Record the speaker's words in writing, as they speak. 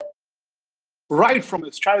Right from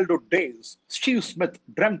his childhood days, Steve Smith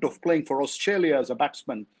dreamt of playing for Australia as a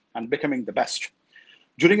batsman and becoming the best.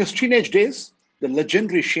 During his teenage days, the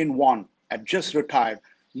legendary Shane Warne had just retired,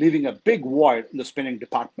 leaving a big void in the spinning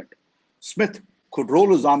department. Smith could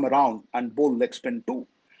roll his arm around and bowl leg spin too.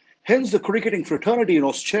 Hence, the cricketing fraternity in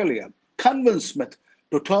Australia convinced Smith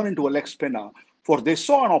to turn into a leg spinner, for they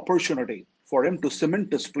saw an opportunity for him to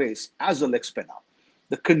cement his place as a leg spinner.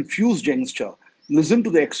 The confused youngster listened to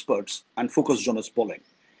the experts and focused on his bowling.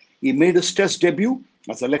 He made his test debut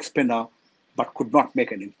as a leg spinner but could not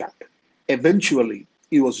make an impact. Eventually,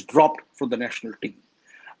 he was dropped from the national team.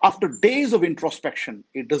 After days of introspection,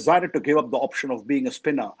 he decided to give up the option of being a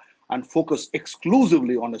spinner and focus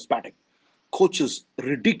exclusively on his batting. Coaches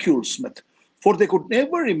ridiculed Smith, for they could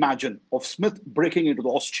never imagine of Smith breaking into the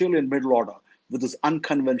Australian middle order with his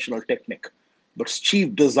unconventional technique. But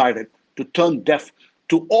Steve decided to turn deaf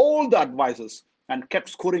to all the advices and kept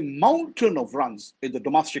scoring mountain of runs in the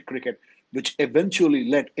domestic cricket, which eventually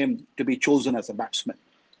led him to be chosen as a batsman.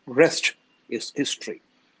 Rest is history.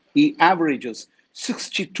 He averages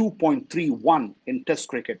 62.31 in Test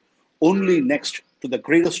cricket, only next to the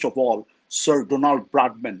greatest of all, Sir Donald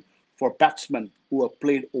Bradman, for batsmen who have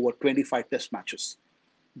played over 25 Test matches.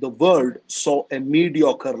 The world saw a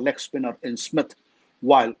mediocre leg spinner in Smith,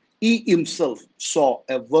 while he himself saw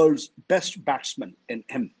a world's best batsman in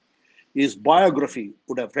him. His biography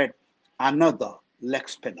would have read another leg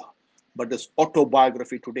spinner, but his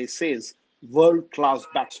autobiography today says world class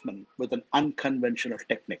batsman with an unconventional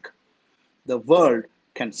technique. The world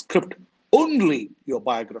can script only your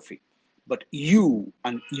biography, but you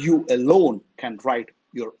and you alone can write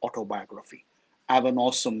your autobiography. Have an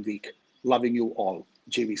awesome week. Loving you all.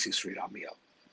 JVC Sriram here.